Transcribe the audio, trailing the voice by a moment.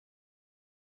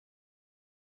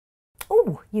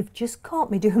Oh, you've just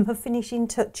caught me doing my finishing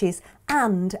touches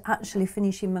and actually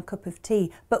finishing my cup of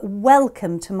tea. But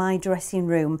welcome to my dressing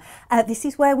room. This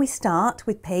is where we start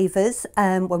with Pavers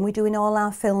when we're doing all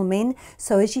our filming.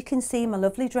 So as you can see, my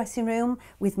lovely dressing room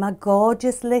with my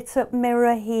gorgeous lit up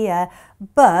mirror here.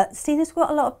 But seeing as we've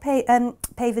got a lot of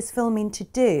Pavers filming to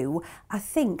do, I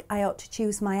think I ought to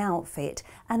choose my outfit,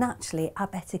 and actually I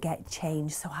better get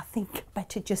changed. So I think I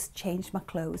better just change my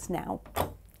clothes now.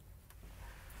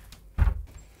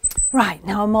 Right,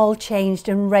 now I'm all changed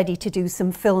and ready to do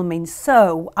some filming,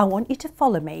 so I want you to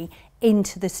follow me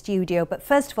into the studio. But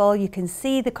first of all, you can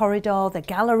see the corridor, the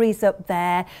gallery's up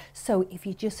there, so if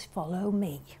you just follow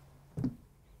me.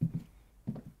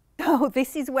 Oh,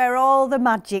 this is where all the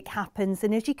magic happens,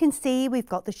 and as you can see, we've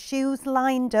got the shoes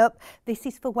lined up. This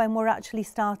is for when we're actually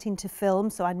starting to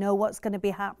film, so I know what's going to be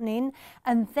happening.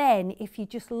 And then if you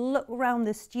just look around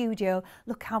the studio,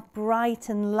 look how bright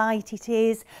and light it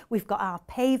is. We've got our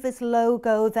Pavers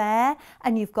logo there,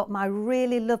 and you've got my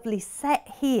really lovely set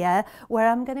here where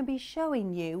I'm going to be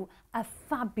showing you a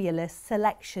fabulous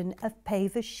selection of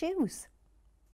Pavers shoes.